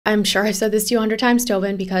I'm sure I've said this to you 100 times,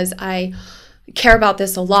 Tobin, because I care about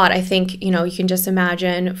this a lot. I think, you can just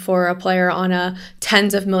imagine for a player on a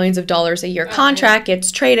tens of millions of dollars a year contract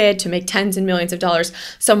gets traded to make tens and millions of dollars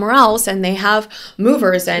somewhere else, and they have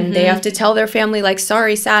movers and they have to tell their family, like,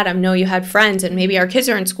 sorry, sad, I know you had friends and maybe our kids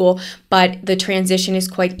are in school, but the transition is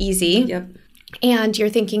quite easy. Yep. And you're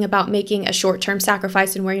thinking about making a short-term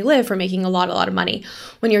sacrifice in where you live for making a lot of money.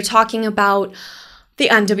 When you're talking about the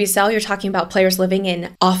NWSL, you're talking about players living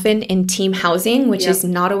often in team housing, which is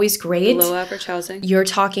not always great. Below average housing. You're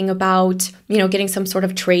talking about, getting some sort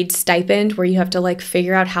of trade stipend where you have to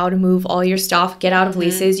figure out how to move all your stuff, get out of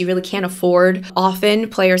leases. You really can't afford. Often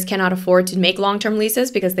players cannot afford to make long-term leases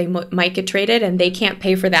because they might get traded and they can't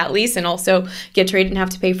pay for that lease and also get traded and have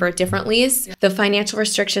to pay for a different lease. The financial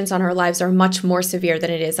restrictions on our lives are much more severe than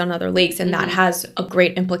it is on other leagues, and that has a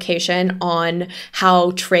great implication on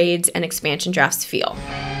how trades and expansion drafts feel.